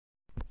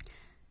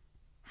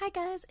Hi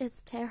guys,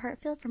 it's Tara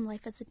Hartfield from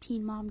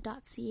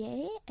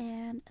lifeasateenmom.ca,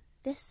 and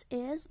this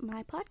is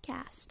my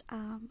podcast.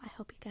 I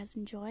hope you guys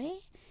enjoy,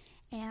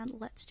 and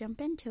let's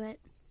jump into it.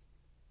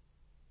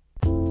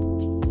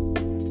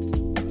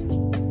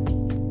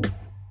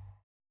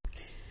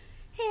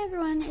 Hey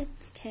everyone,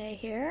 it's Tay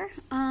here.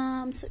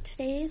 So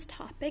today's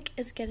topic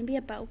is going to be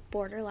about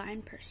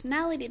borderline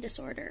personality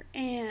disorder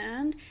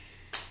and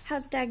how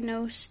it's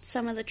diagnosed,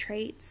 some of the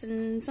traits,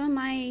 and some of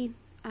my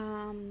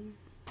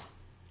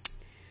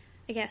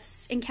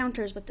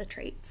encounters with the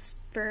traits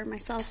for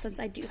myself since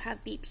I do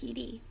have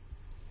BPD.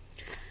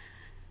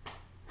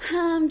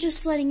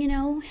 Just letting you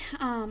know,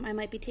 I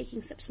might be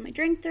taking sips of my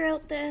drink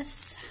throughout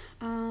this.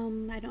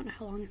 I don't know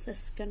how long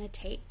this is going to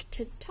take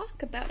to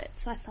talk about it,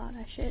 so I thought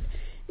I should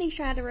make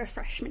sure I had a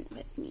refreshment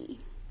with me.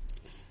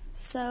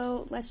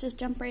 So let's just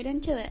jump right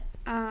into it.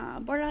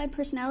 Borderline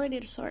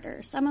personality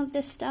disorder. Some of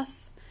this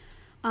stuff,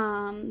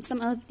 some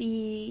of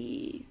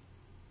the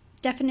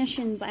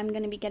definitions I'm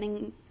going to be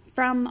getting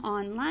from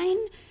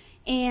online,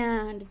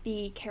 and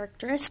the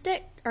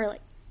characteristics,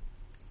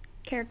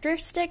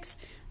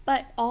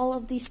 but all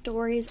of these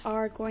stories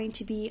are going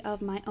to be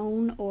of my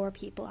own or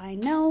people I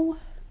know,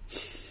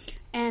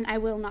 and I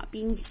will not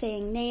be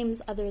saying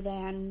names other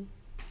than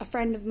a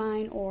friend of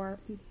mine or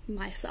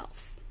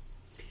myself.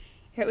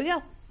 Here we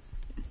go.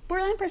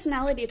 Borderline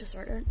personality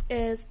disorder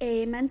is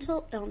a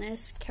mental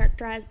illness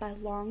characterized by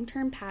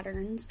long-term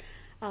patterns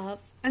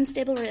of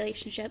unstable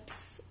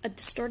relationships, a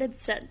distorted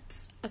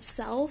sense of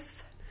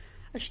self,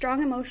 a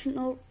strong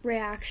emotional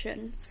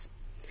reactions.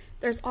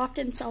 There's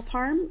often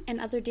self-harm and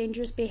other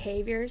dangerous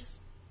behaviors.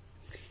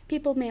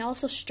 People may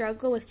also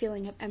struggle with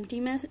feeling of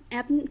emptiness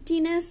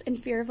and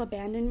fear of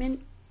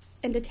abandonment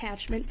and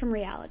detachment from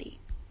reality.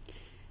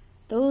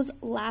 Those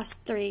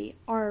last three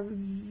are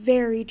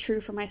very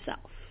true for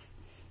myself.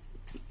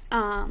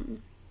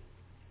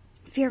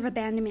 Fear of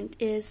abandonment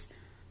is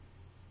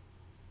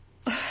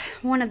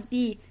one of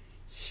the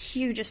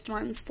hugest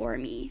ones for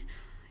me.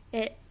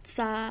 It's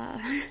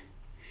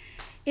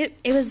it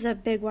was a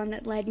big one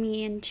that led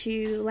me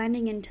into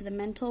landing into the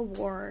mental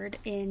ward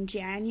in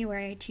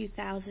January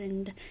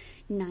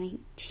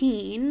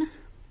 2019.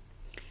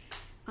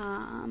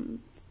 And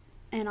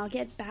I'll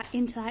get back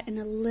into that in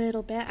a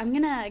little bit. I'm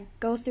gonna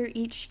go through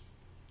each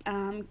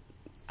of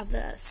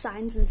the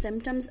signs and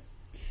symptoms.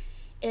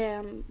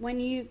 When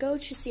you go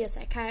to see a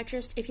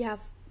psychiatrist, if you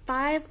have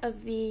 5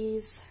 of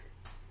these,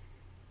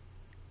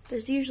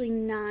 there's usually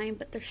 9,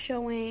 but they're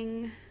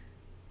showing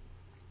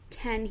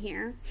 10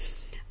 here.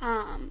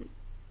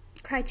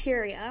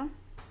 Criteria.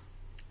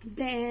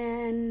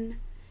 Then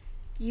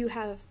you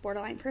have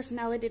borderline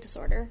personality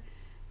disorder.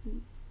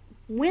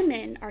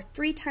 Women are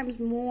 3 times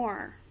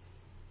more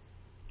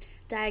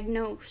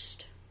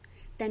diagnosed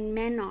than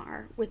men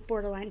are with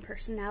borderline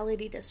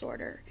personality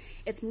disorder.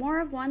 It's more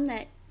of one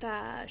that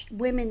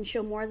women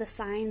show more of the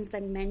signs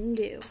than men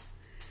do.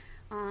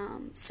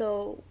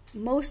 So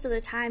most of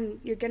the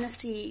time you're going to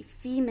see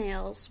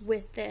females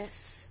with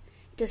this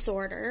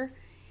disorder.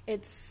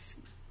 It's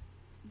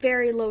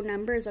very low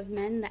numbers of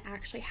men that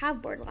actually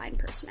have borderline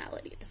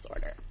personality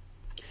disorder.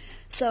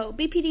 So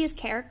BPD is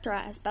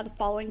characterized by the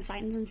following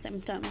signs and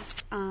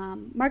symptoms.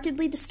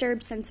 Markedly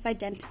disturbed sense of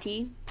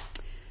identity.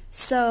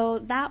 So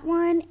that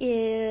one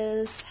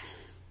is,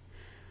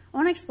 I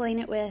want to explain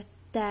it with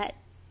that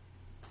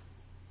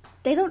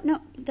they don't know,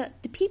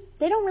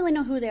 they don't really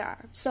know who they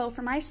are. So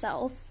for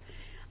myself,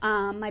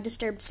 my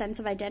disturbed sense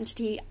of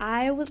identity,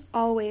 I was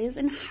always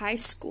in high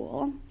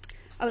school,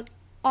 I was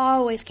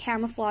always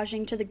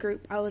camouflaging to the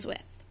group I was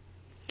with.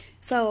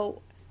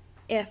 So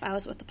if I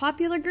was with the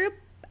popular group,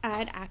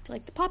 I'd act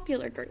like the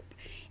popular group.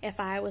 If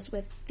I was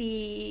with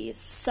the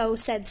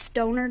so-said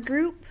stoner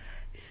group,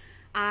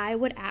 I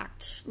would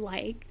act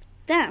like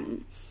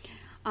them.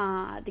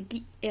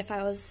 If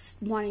I was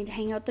wanting to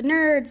hang out with the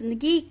nerds and the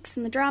geeks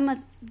and the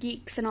drama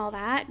geeks and all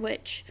that,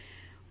 which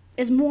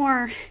is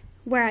more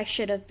where I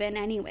should have been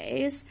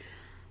anyways,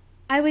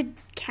 I would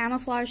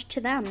camouflage to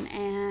them.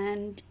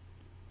 And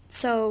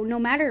so no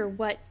matter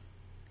what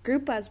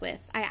group I was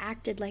with, I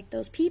acted like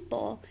those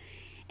people.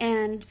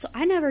 And so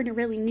I never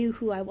really knew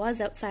who I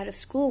was outside of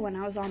school when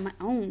I was on my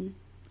own,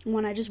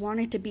 when I just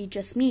wanted to be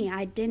just me.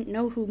 I didn't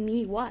know who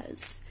me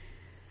was.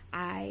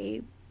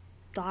 I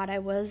thought I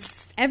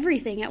was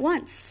everything at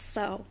once.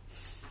 So,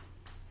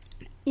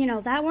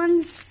 that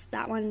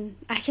one,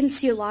 I can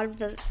see a lot of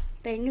the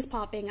things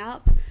popping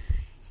up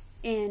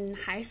in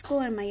high school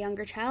and my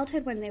younger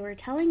childhood when they were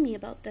telling me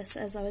about this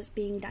as I was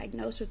being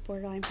diagnosed with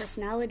borderline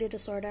personality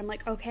disorder. I'm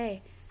like,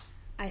 okay,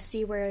 I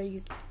see where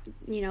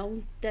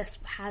this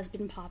has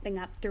been popping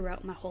up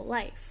throughout my whole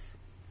life.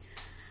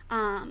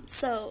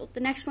 So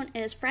the next one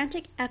is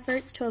frantic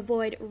efforts to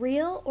avoid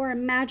real or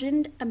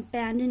imagined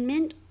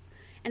abandonment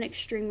and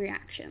extreme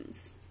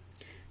reactions.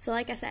 So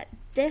like I said,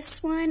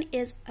 this one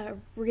is a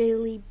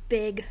really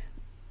big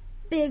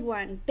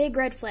one, big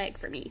red flag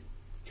for me.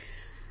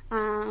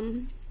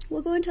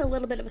 We'll go into a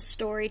little bit of a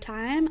story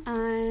time.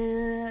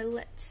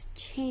 Let's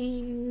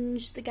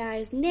change the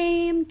guy's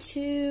name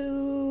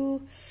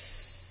to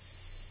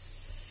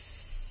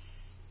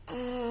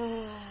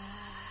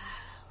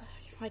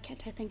Why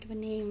can't I think of a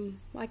name?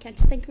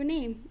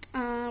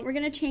 We're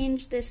going to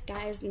change this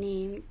guy's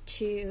name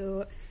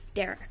to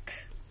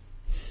Derek.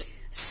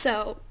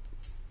 So,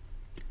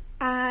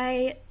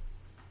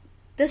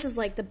 this is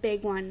like the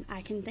big one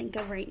I can think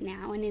of right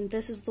now, and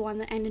this is the one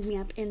that ended me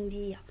up in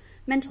the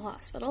mental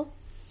hospital.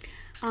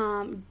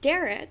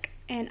 Derek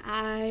and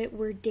I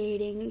were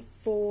dating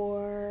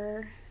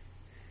for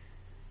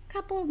a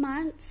couple of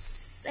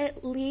months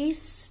at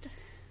least.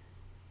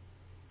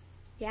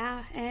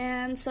 Yeah,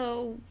 and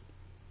so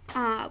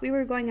we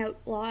were going out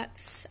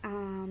lots.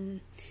 I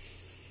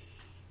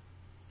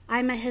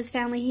met his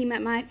family, he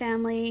met my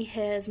family,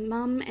 his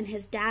mom and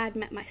his dad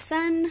met my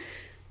son.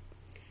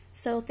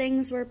 So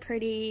things were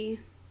pretty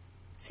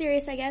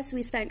serious, I guess.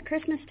 We spent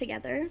Christmas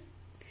together.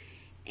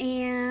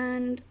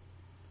 And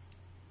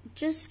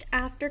just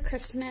after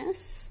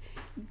Christmas,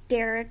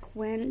 Derek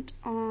went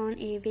on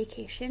a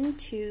vacation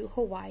to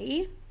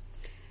Hawaii.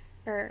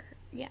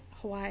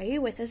 Hawaii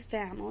with his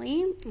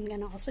family. I'm going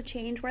to also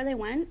change where they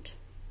went.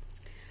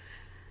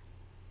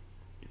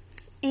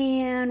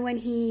 And when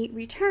he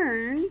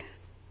returned,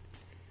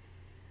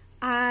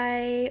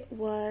 I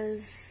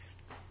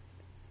was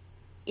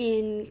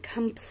in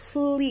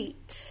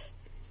complete,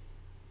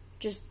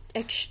 just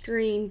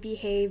extreme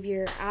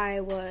behavior.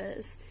 I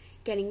was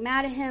getting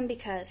mad at him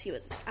because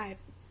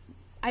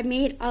I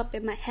made up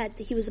in my head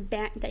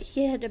that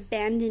he had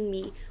abandoned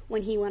me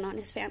when he went on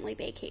his family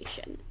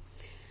vacation,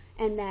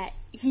 and that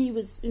he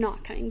was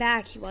not coming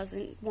back. He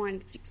wasn't wanting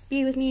to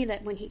be with me.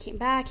 That when he came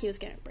back, he was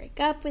going to break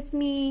up with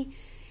me,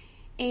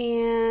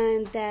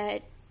 and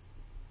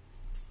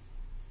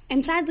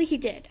sadly he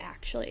did.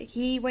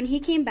 Actually, when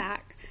he came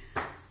back,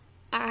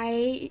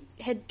 I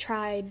had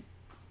tried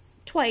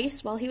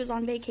twice while he was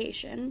on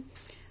vacation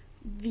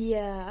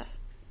via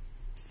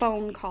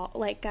phone call,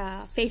 like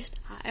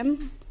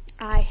FaceTime.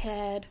 I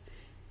had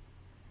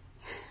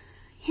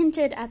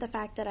hinted at the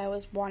fact that I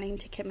was wanting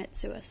to commit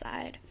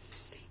suicide,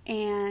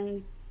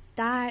 and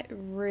that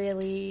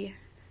really,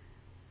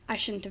 I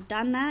shouldn't have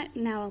done that.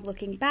 Now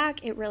looking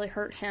back, it really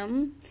hurt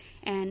him,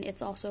 and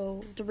it's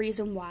also the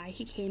reason why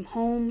he came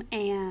home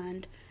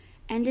and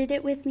ended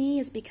it with me,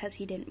 is because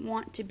he didn't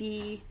want to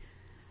be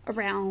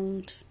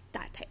around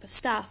that type of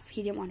stuff.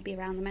 He didn't want to be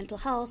around the mental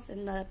health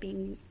and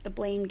the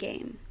blame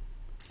game.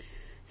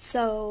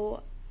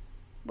 So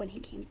when he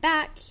came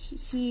back,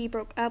 he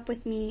broke up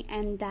with me,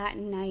 and that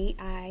night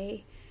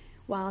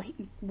while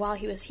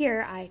he was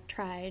here, I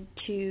tried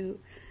to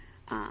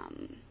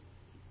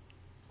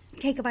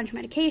take a bunch of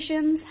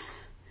medications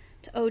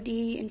to OD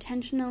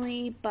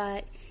intentionally,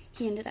 but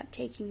he ended up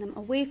taking them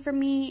away from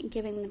me,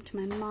 giving them to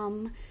my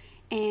mom,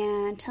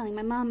 and telling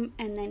my mom,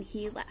 and then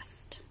he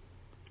left.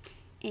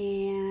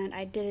 And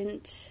I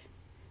didn't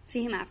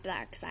see him after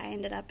that because I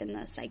ended up in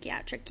the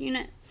psychiatric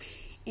unit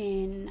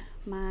in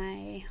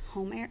my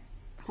home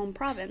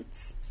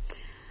province.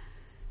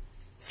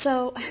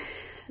 So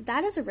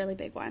that is a really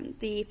big one.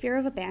 The fear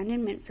of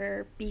abandonment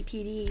for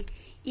BPD,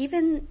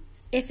 even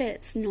if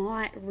it's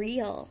not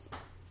real,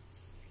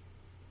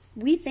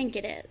 we think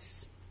it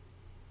is.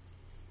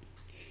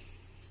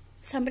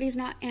 Somebody's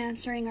not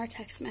answering our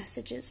text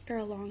messages for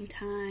a long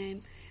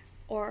time,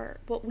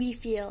 or what we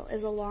feel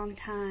is a long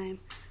time.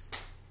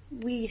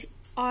 We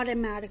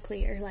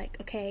automatically are like,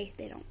 okay,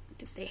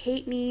 they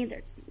hate me,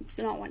 they're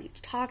not wanting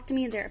to talk to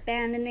me, they're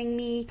abandoning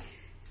me.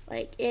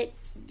 Like, it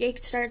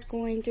starts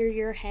going through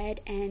your head,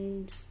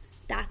 and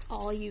that's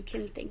all you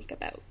can think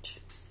about.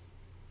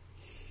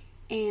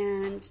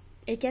 And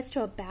it gets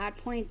to a bad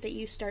point that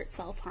you start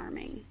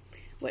self-harming,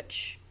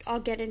 which I'll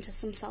get into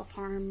some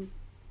self-harm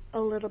a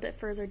little bit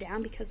further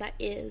down, because that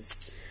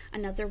is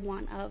another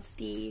one of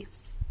the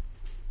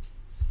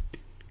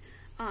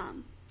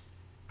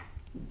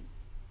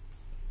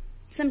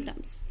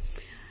symptoms.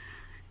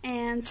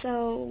 And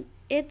so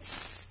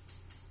it's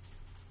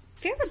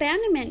fear of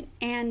abandonment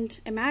and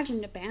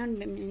imagined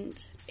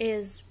abandonment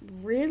is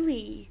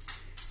really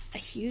a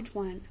huge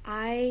one.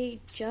 I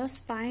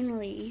just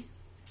finally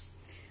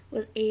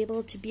was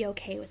able to be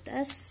okay with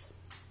this.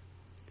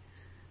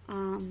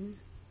 And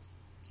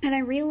I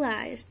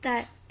realized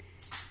that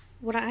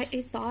what I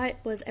thought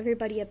was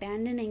everybody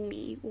abandoning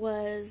me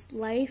was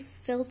life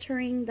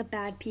filtering the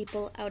bad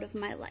people out of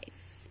my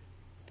life.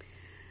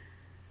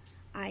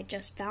 I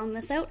just found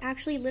this out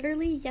actually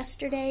literally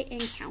yesterday in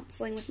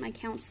counseling with my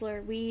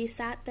counselor. We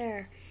sat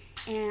there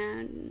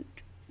and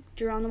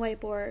drew on the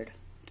whiteboard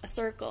a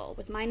circle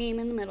with my name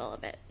in the middle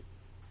of it.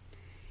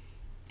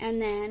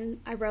 And then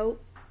I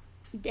wrote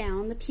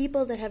down the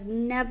people that have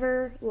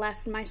never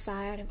left my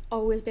side, have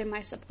always been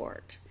my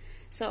support.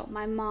 So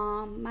my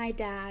mom, my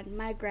dad,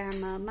 my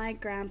grandma, my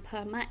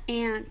grandpa, my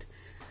aunt,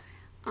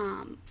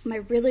 my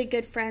really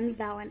good friends,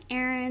 Val and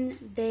Aaron,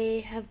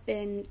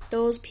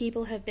 those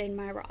people have been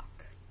my rock.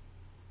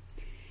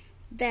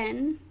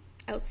 Then,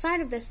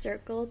 outside of this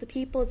circle, the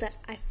people that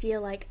I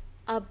feel like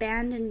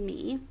abandoned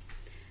me,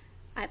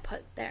 I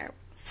put there.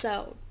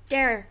 So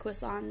Derek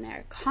was on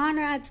there.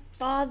 Conrad's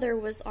father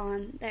was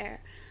on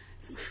there.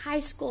 Some high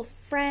school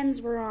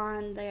friends were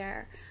on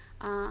there.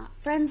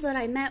 friends that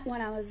I met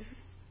when I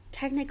was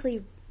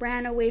technically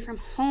ran away from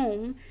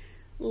home,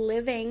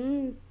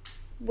 living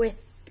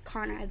with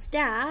Conrad's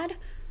dad.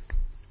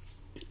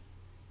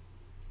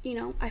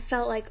 I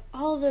felt like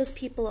all of those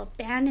people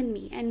abandoned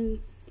me, and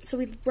so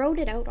we wrote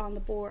it out on the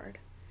board.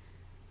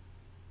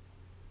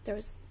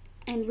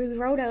 And we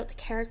wrote out the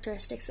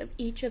characteristics of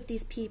each of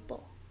these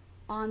people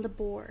on the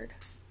board.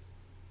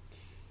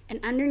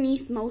 And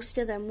underneath, most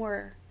of them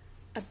were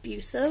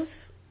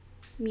abusive,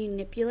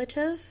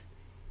 manipulative,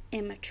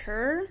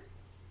 immature,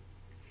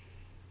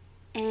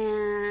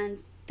 and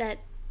that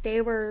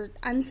they were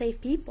unsafe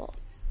people.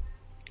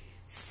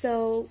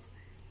 So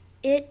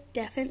it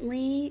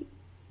definitely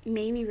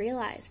made me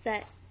realize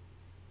that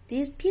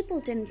these people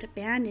didn't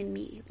abandon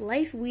me.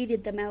 Life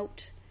weeded them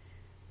out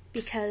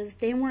because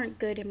they weren't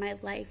good in my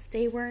life.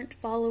 They weren't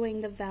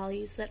following the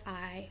values that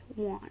I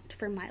want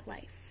for my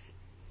life.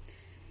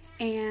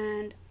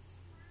 And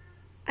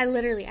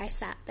I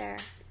sat there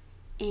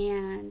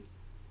and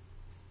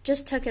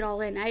just took it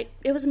all in.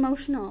 It was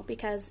emotional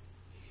because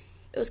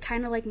it was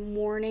kind of like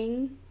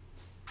mourning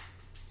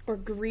or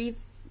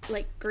grief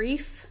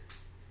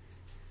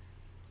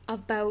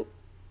about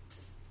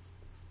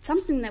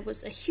something that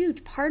was a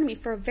huge part of me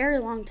for a very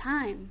long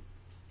time.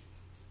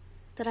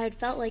 That I had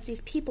felt like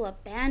these people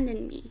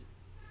abandoned me,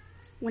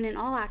 when in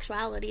all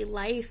actuality,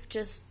 life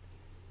just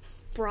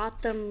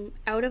brought them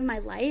out of my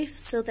life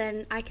so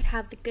then I could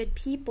have the good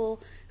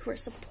people who are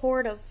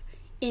supportive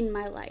in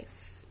my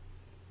life.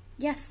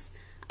 Yes,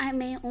 I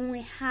may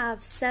only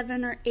have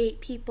 7 or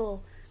 8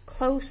 people,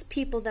 close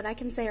people that I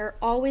can say are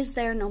always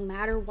there no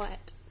matter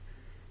what.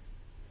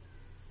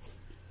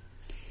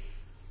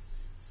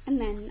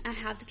 And then I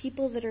have the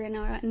people that are in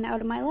and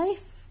out of my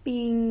life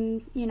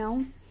being,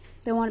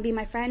 they want to be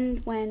my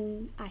friend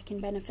when I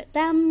can benefit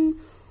them,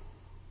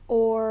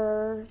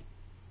 or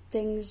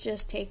things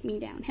just take me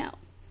downhill.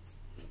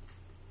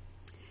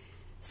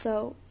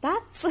 So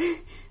that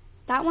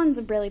one's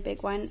a really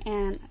big one,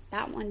 and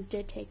that one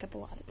did take up a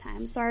lot of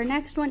time. So our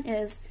next one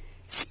is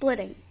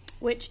splitting,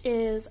 which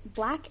is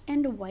black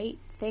and white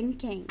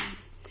thinking.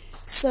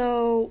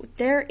 So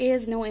there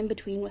is no in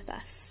between with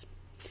us.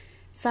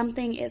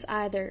 Something is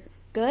either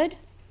good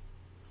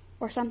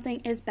or something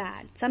is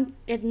bad.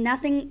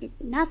 Nothing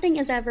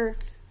is ever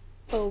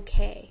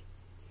okay.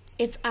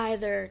 It's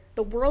either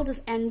the world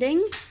is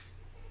ending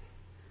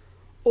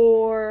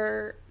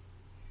or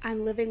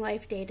I'm living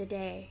life day to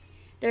day.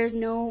 There's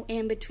no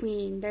in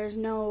between. There's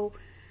no,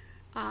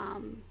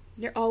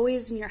 you're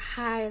always in your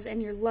highs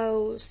and your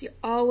lows. You're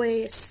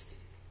always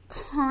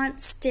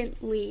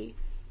constantly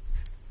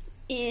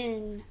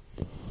in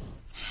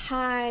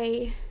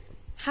high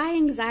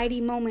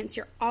anxiety moments.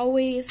 You're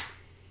always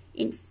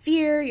in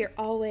fear. You're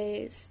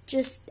always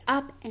just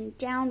up and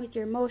down with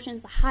your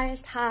emotions. The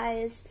highest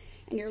highs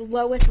and your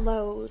lowest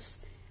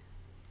lows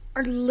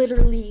are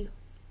literally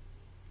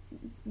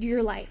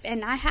your life.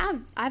 And I've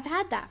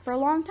had that for a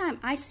long time.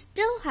 I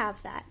still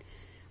have that.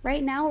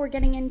 Right now we're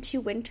getting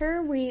into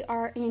winter. We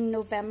are in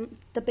November,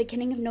 the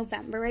beginning of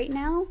November right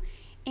now.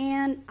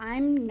 And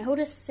I'm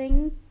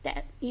noticing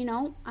that,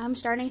 I'm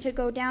starting to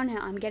go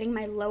downhill. I'm getting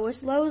my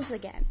lowest lows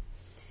again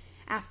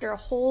after a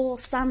whole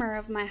summer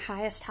of my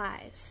highest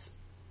highs,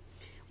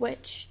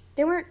 which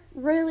they weren't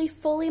really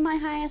fully my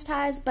highest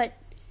highs, but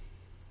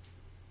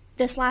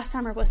this last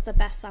summer was the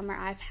best summer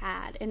I've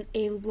had in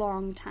a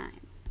long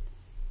time.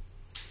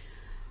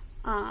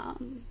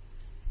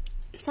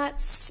 So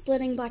that's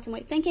splitting black and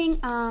white thinking.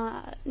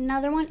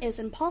 Another one is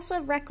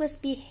impulsive, reckless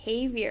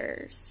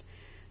behaviors.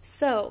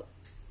 So,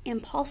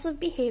 impulsive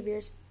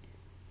behaviors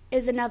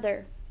is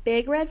another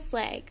big red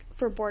flag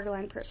for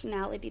borderline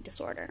personality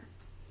disorder.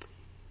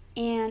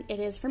 And it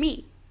is for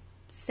me,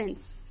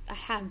 since I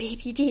have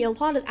BPD.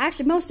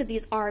 Most of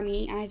these are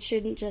me. I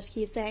shouldn't just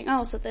keep saying,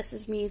 oh, so this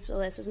is me, so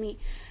this is me.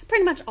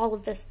 Pretty much all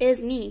of this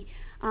is me.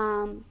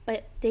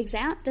 But the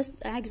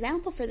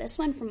example for this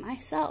one from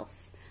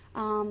myself,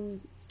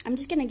 I'm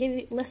just going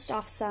to list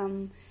off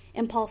some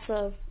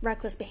impulsive,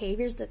 reckless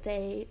behaviors that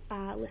they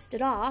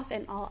listed off,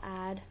 and I'll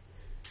add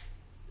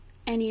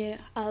any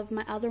of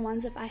my other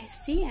ones if I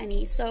see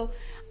any. So,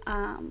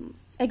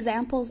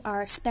 examples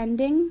are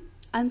spending,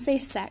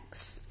 unsafe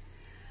sex,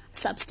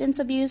 substance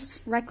abuse,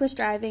 reckless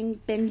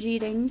driving, binge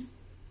eating.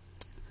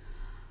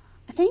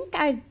 I think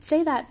I'd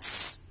say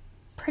that's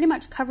pretty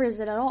much covers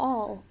it at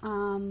all,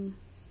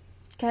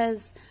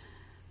 because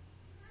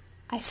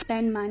I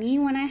spend money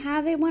when I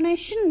have it when I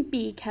shouldn't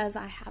be, because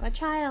I have a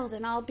child,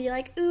 and I'll be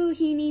like, ooh,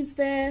 he needs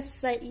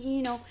this,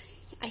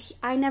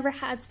 I never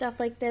had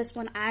stuff like this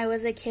when I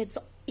was a kid,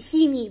 so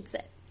he needs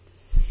it.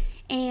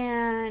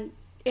 And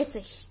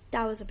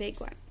that was a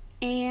big one.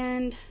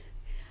 And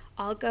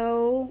I'll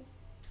go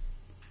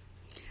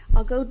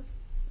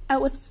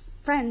out with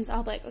friends.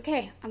 I'll be like,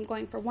 okay, I'm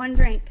going for one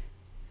drink.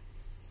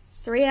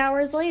 3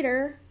 hours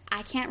later,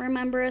 I can't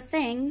remember a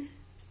thing,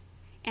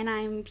 and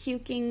I'm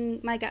puking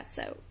my guts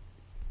out.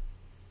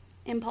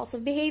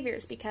 Impulsive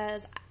behaviors,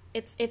 because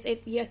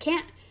you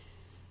can't,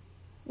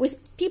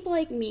 with people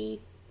like me,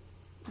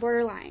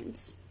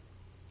 borderlines,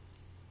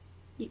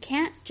 You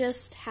can't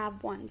just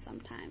have one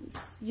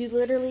sometimes. You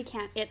literally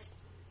can't. It's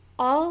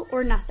all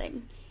or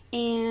nothing.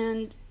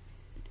 And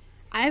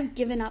I've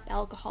given up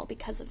alcohol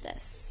because of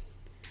this.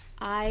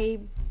 I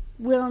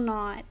will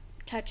not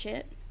touch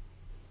it.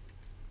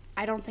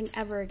 I don't think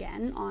ever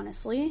again,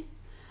 honestly.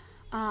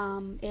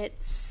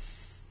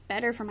 It's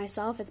better for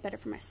myself, it's better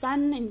for my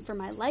son, and for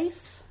my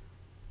life.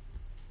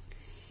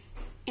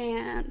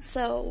 And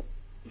so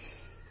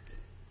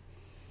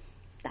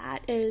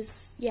that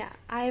is,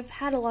 I've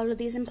had a lot of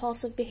these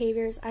impulsive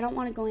behaviors. I don't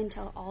want to go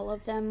into all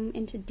of them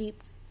into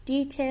deep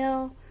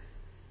detail,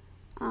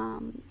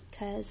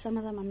 because some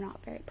of them I'm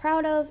not very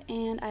proud of,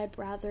 and I'd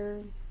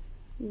rather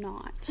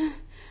not.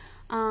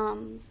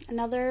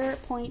 Another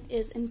point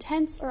is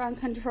intense or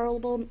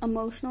uncontrollable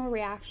emotional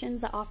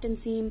reactions that often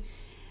seem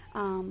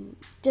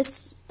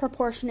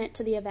disproportionate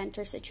to the event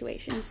or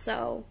situation.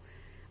 So,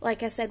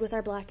 like I said with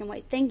our black and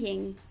white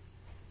thinking,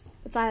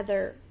 it's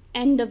either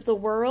end of the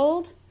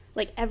world,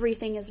 like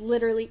everything is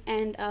literally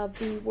end of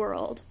the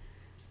world.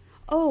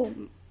 Oh,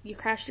 you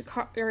crashed your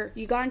car, or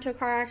you got into a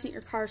car accident,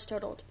 your car's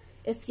totaled.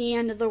 It's the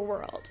end of the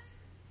world.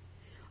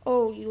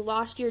 Oh, you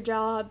lost your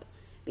job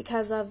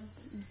because of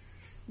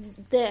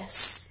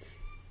this.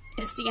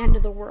 It's the end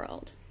of the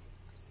world.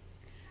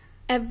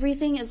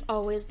 Everything is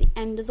always the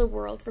end of the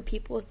world for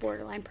people with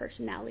borderline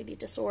personality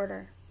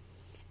disorder.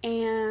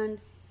 And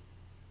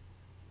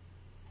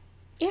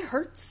it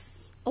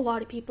hurts a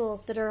lot of people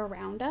that are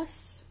around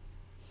us.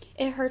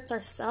 It hurts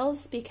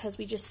ourselves because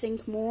we just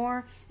sink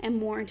more and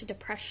more into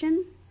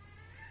depression.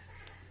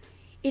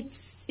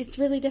 It's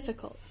really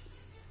difficult.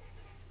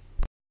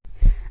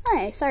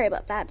 Hi, sorry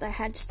about that. I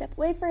had to step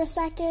away for a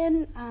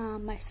second.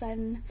 My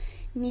son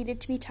needed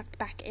to be tucked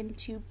back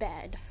into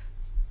bed.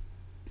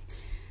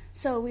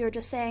 So we were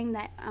just saying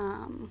that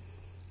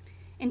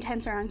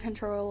intense or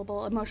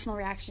uncontrollable emotional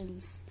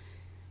reactions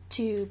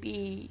to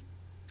be,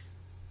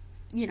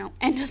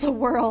 end of the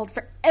world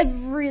for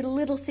every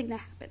little thing that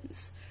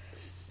happens.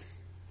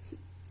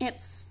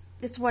 It's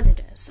what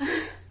it is.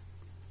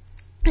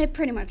 It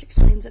pretty much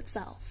explains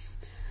itself.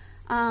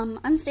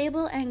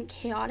 Unstable and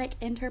chaotic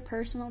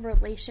interpersonal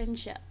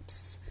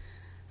relationships.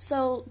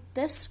 So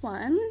this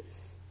one,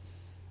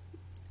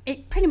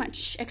 it pretty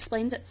much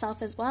explains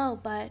itself as well,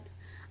 but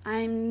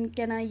I'm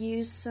gonna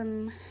use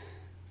some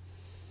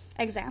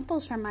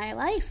examples from my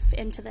life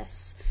into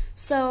this.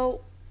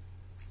 So,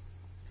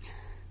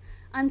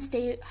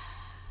 unstable.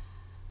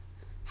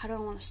 How do I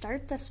want to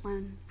start this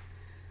one?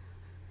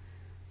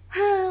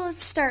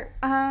 Let's start.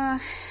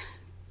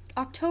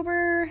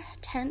 October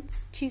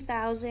 10th,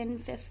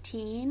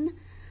 2015,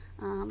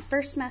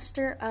 first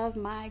semester of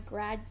my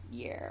grad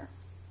year.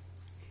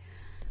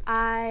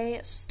 I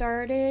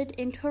started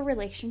into a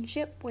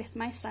relationship with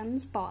my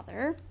son's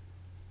father,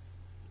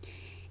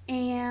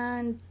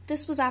 and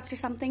this was after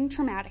something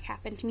traumatic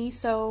happened to me,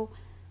 so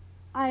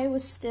I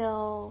was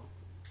still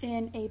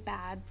in a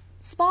bad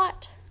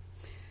spot.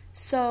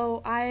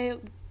 So I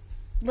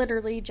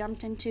literally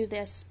jumped into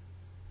this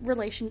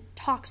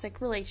toxic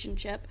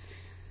relationship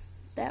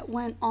that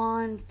went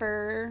on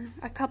for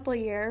a couple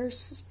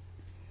years.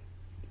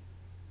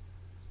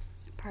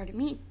 Pardon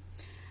me.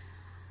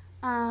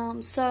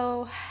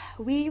 So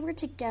we were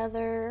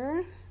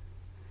together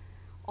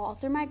all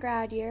through my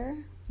grad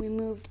year. We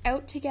moved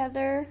out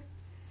together.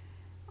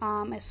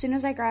 As soon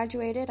as I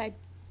graduated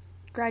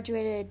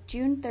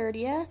June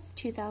 30th,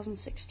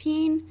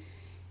 2016.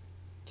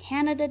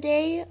 Canada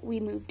Day, we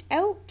moved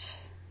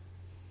out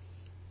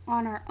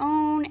on our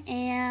own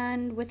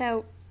and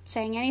without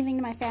saying anything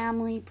to my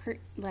family,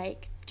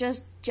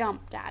 just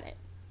jumped at it.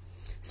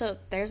 So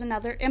there's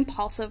another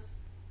impulsive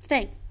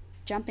thing.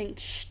 Jumping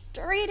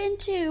straight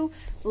into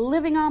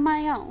living on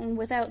my own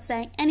without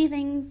saying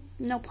anything,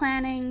 no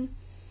planning,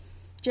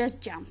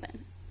 just jumping.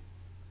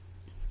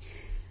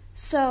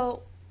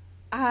 So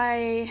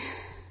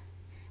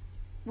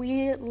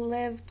we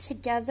lived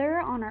together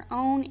on our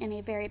own in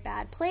a very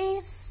bad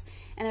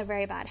place, in a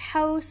very bad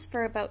house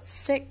for about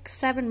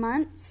 6-7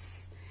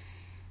 months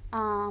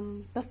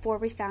before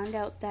we found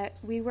out that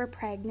we were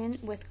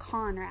pregnant with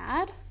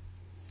Conrad.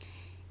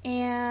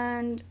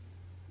 And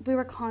we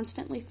were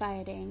constantly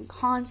fighting,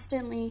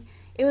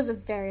 It was a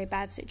very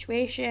bad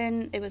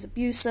situation. It was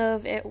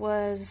abusive. It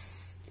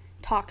was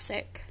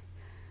toxic.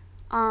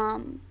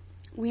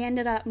 We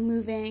ended up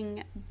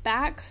moving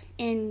back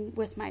in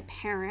with my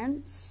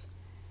parents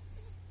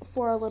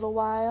for a little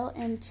while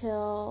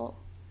until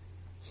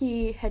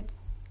he had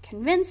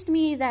convinced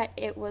me that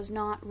it was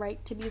not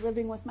right to be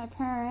living with my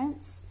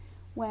parents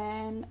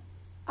when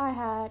I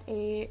had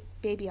a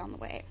baby on the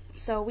way.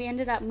 So we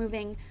ended up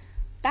moving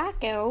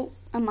back out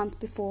a month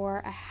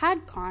before I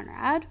had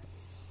Conrad.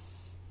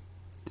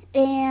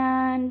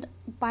 And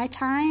by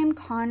time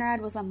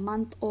Conrad was a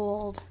month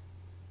old,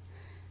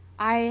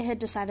 I had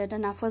decided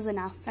enough was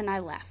enough, and I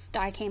left.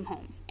 I came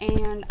home.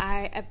 And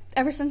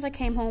ever since I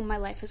came home, my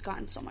life has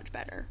gotten so much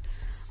better.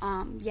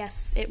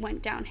 Yes, it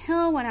went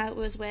downhill when I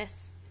was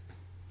with,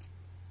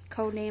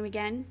 codename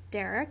again,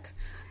 Derek.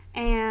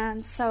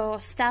 And so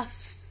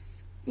stuff,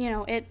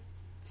 it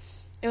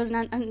it was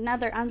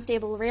another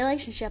unstable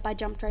relationship I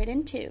jumped right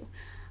into.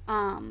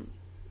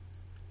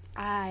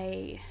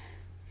 I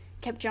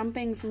kept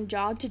jumping from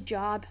job to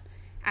job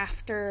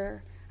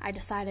after I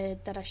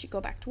decided that I should go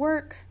back to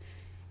work.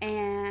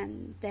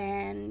 And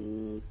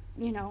then,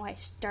 I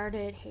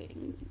started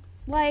hating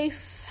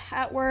life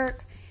at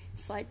work.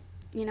 So I,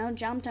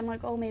 jumped. I'm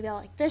like, oh, maybe I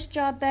like this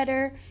job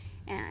better.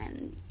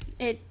 And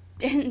it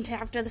didn't.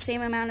 After the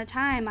same amount of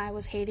time, I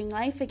was hating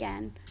life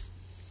again.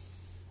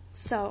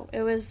 So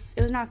it was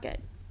not good.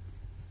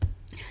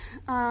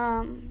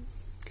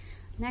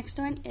 Next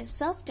one is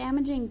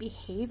self-damaging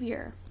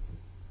behavior.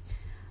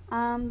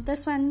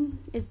 This one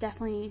is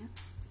definitely,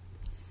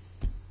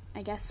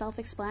 I guess,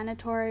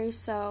 self-explanatory.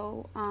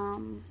 So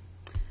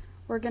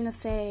we're going to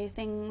say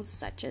things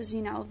such as,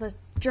 the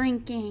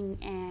drinking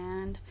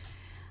and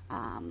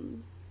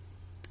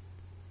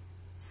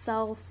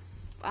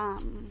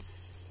self-harm.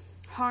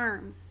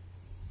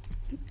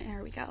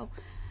 There we go.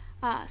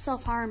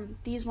 Self-harm,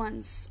 these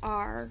ones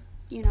are,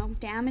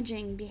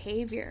 damaging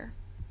behavior.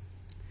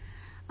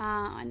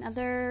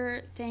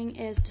 Another thing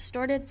is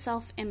distorted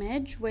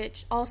self-image,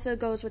 which also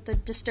goes with the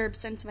disturbed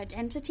sense of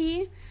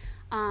identity.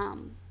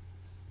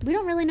 We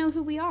don't really know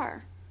who we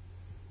are.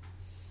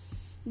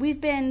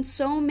 We've been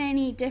so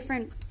many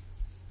different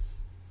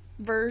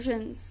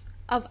versions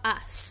of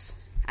us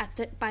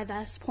by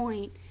this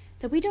point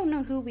that we don't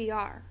know who we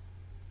are.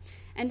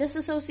 And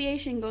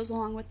disassociation goes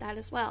along with that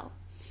as well.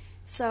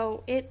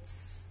 So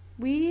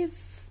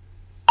we've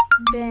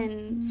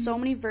been so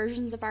many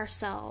versions of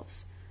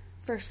ourselves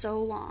for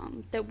so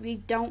long that we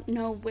don't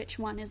know which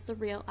one is the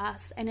real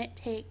us, and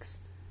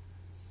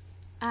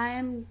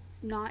I'm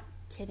not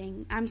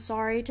kidding. I'm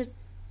sorry to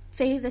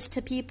say this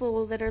to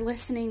people that are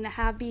listening that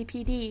have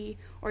BPD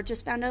or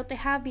just found out they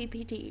have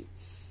BPD.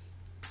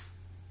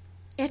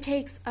 It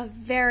takes a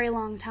very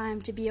long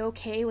time to be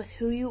okay with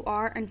who you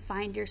are and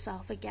find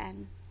yourself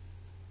again.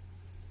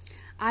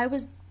 I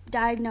was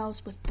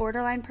diagnosed with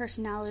borderline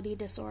personality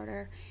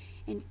disorder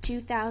in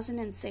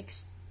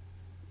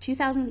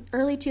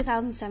early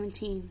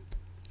 2017.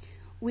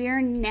 We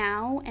are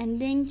now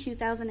ending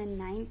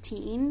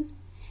 2019,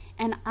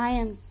 and I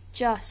am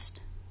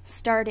just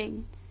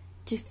starting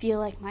to feel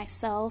like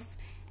myself,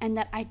 and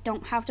that I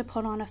don't have to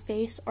put on a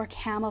face or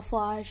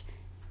camouflage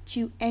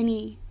to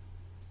any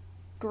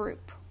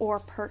group or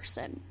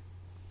person.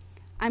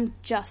 I'm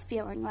just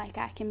feeling like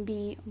I can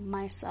be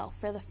myself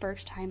for the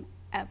first time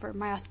ever,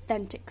 my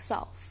authentic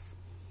self.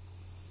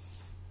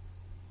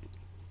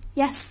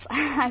 Yes,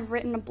 I've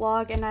written a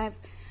blog, and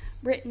I've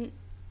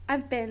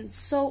been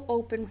so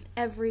open with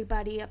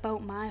everybody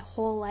about my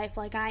whole life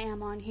like I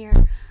am on here.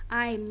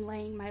 I'm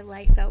laying my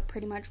life out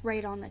pretty much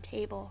right on the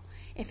table.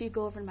 If you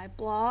go over to my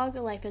blog,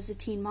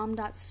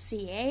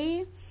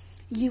 lifeasateenmom.ca,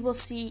 you will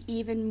see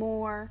even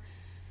more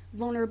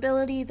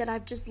vulnerability that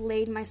I've just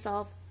laid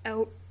myself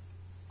out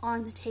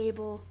on the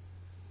table.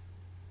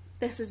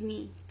 This is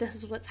me. This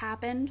is what's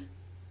happened.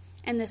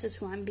 And this is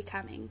who I'm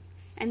becoming.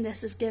 And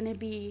this is the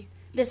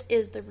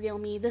real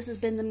me. This has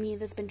been the me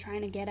that's been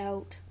trying to get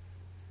out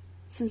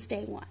since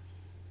day one.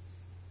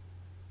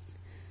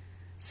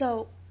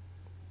 So,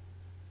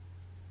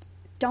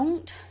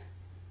 don't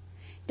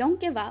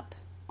give up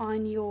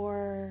on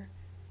your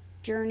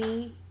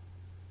journey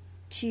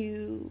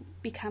to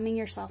becoming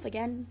yourself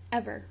again,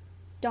 ever.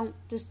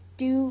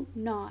 Do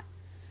not.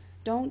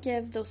 Don't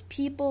give those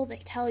people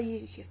that tell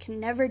you can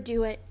never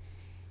do it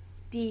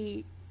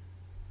the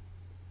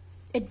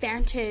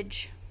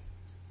advantage,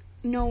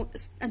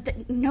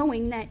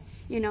 knowing that,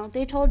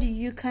 they told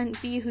you couldn't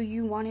be who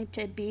you wanted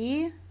to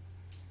be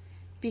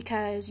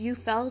because you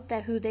felt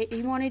that who they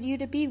wanted you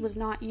to be was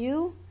not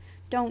you.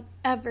 Don't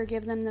ever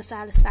give them the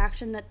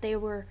satisfaction that they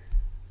were,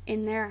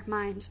 in their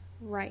minds,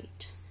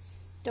 right.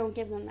 Don't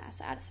give them that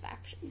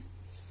satisfaction.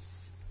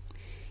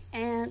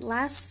 And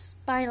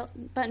last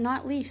but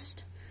not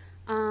least,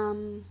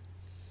 BPD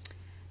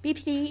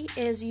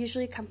is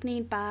usually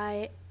accompanied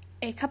by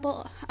a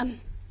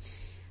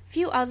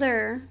few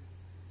other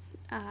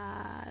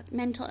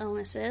mental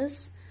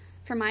illnesses.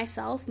 For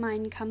myself,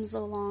 mine comes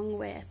along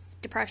with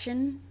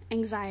depression,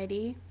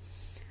 anxiety,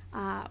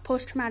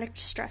 post-traumatic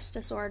stress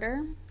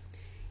disorder,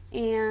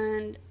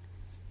 and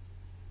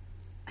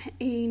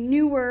a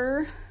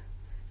newer,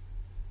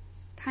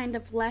 kind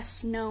of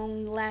less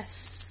known,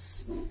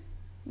 less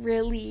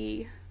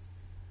really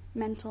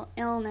mental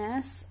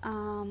illness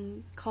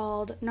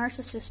called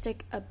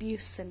narcissistic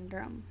abuse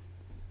syndrome.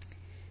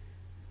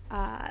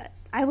 I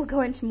will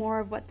go into more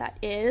of what that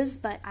is,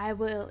 but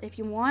if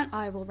you want,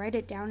 I will write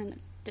it down in the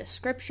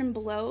description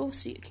below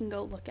so you can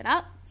go look it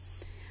up.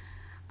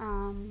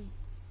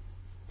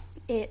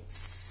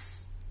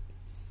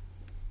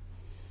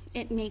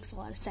 It makes a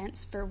lot of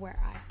sense for where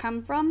I've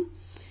come from.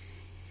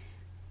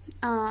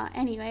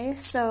 Anyway,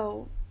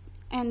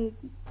 and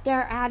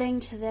they're adding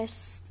to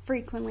this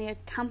frequently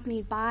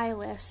accompanied by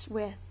list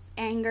with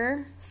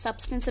anger,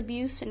 substance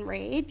abuse, and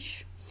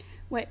rage,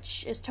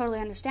 which is totally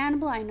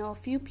understandable. I know a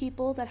few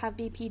people that have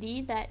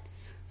BPD that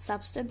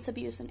substance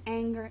abuse and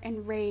anger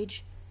and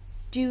rage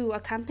do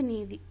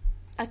accompany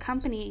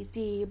accompany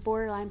the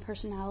borderline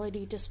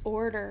personality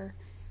disorder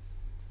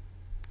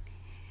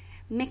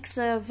mix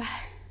of,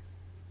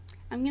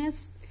 I'm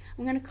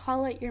gonna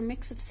call it your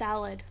mix of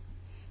salad.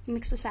 The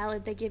mix of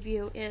salad they give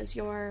you is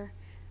your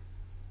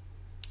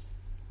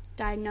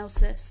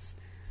diagnosis,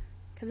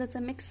 because it's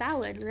a mixed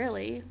salad,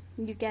 really.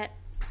 You get,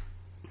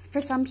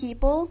 for some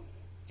people,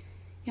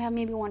 you have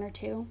maybe one or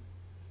two.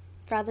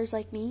 For others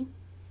like me,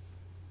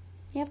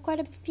 you have quite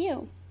a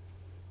few.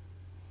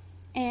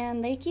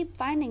 And they keep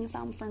finding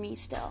some for me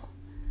still.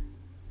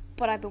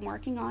 But I've been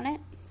working on it.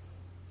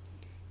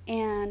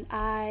 And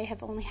I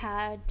have only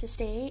had to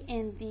stay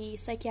in the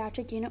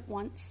psychiatric unit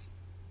once.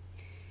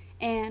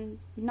 And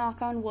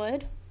knock on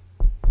wood,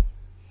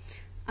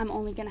 I'm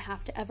only going to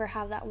have to ever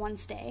have that one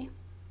stay.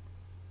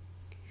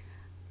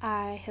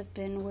 I have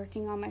been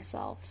working on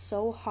myself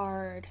so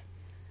hard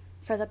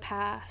for the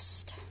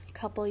past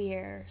couple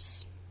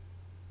years.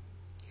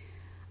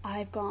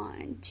 I've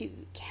gone to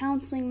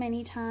counseling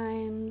many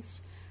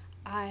times.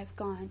 I've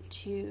gone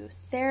to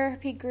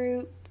therapy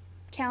group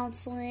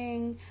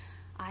counseling.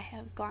 I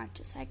have gone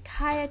to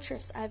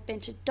psychiatrists. I've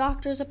been to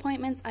doctor's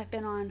appointments. I've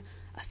been on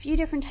a few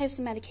different types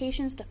of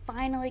medications to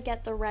finally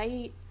get the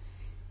right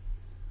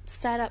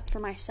setup for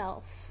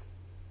myself.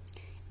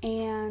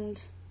 And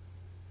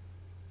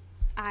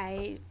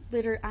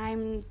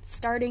I'm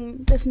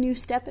starting this new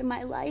step in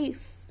my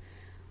life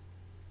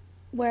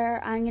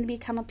where I'm going to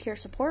become a peer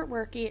support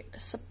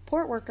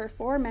worker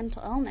for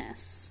mental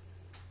illness.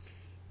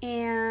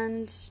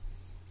 And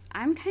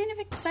I'm kind of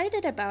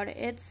excited about it.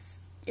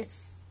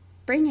 It's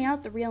bringing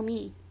out the real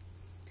me.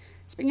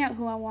 It's bringing out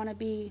who I want to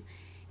be.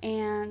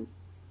 And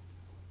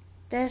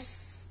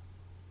this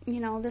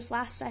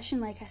last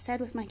session, like I said,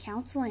 with my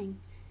counseling,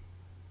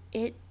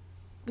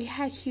 we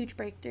had huge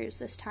breakthroughs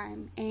this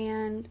time.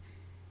 And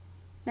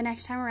the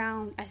next time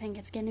around, I think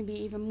it's going to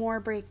be even more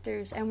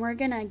breakthroughs. And we're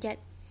going to get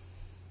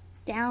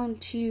down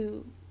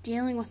to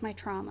dealing with my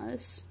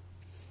traumas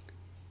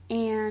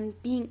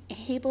and being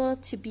able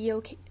to be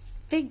okay,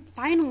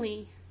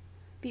 finally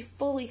be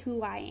fully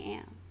who I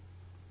am,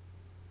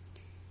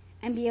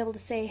 and be able to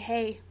say,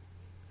 hey,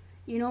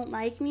 you don't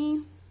like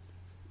me?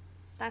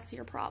 That's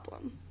your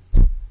problem.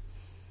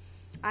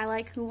 I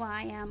like who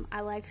I am.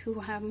 I like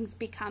who I'm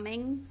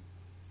becoming.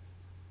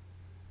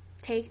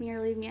 Take me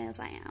or leave me as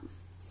I am.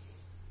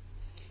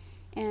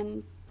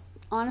 And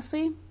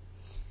honestly,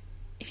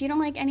 if you don't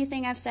like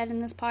anything I've said in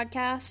this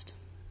podcast,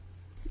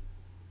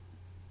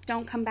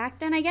 don't come back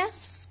then, I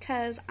guess,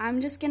 because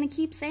I'm just going to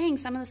keep saying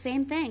some of the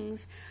same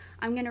things.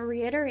 I'm going to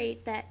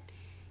reiterate that,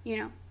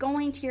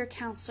 going to your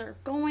counselor,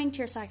 going to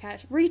your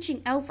psychiatrist,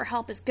 reaching out for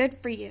help is good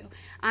for you.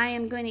 I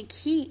am going to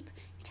keep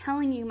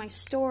telling you my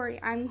story.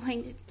 I'm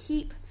going to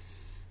keep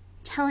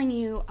telling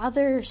you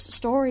others'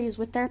 stories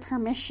with their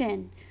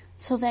permission,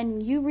 so then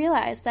you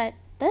realize that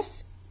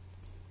this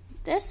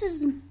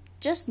is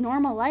just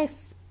normal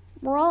life.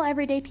 We're all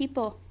everyday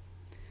people.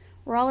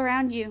 We're all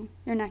around you.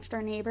 Your next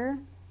door neighbor,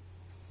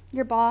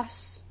 your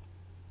boss,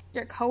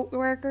 your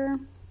coworker,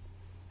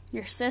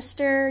 your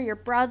sister, your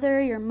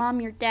brother, your mom,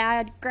 your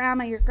dad,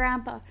 grandma, your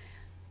grandpa.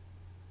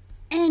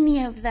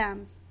 Any of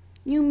them.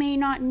 You may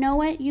not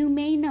know it, you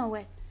may know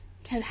it,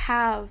 could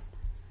have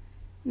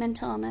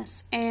mental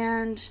illness.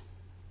 And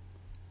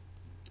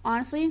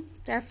honestly,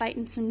 they're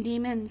fighting some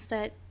demons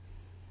that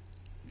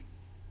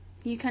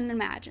you couldn't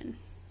imagine.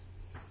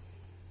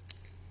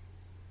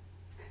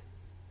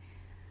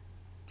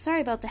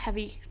 Sorry about the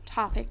heavy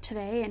topic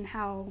today and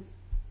how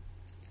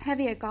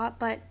heavy it got,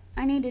 but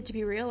I needed to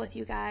be real with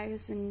you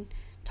guys and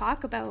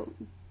talk about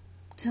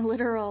the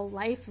literal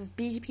life of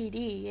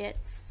BPD.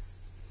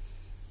 It's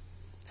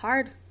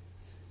hard.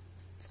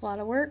 It's a lot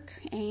of work,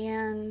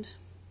 and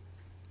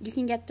you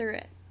can get through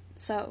it.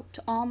 So,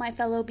 to all my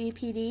fellow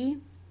BPD,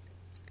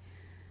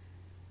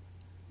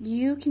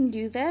 you can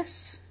do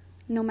this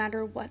no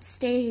matter what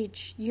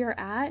stage you're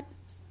at.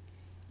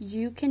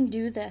 You can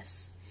do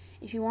this.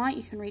 If you want,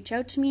 you can reach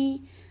out to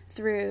me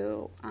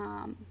through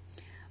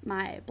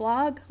my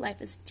blog,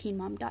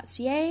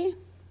 lifeasteenmom.ca,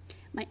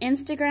 my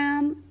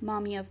Instagram,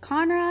 Mommy of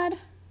Conrad,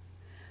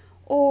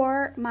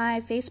 or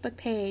my Facebook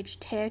page,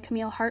 Taya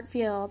Camille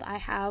Hartfield. I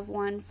have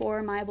one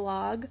for my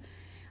blog.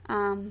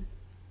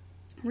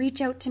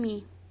 Reach out to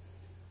me.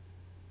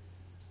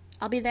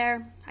 I'll be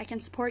there. I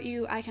can support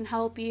you. I can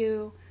help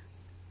you.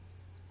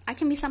 I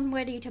can be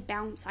somebody to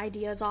bounce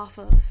ideas off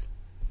of.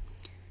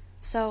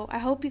 So I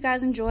hope you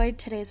guys enjoyed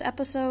today's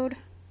episode,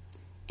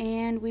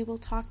 and we will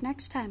talk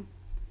next time.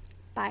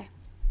 Bye.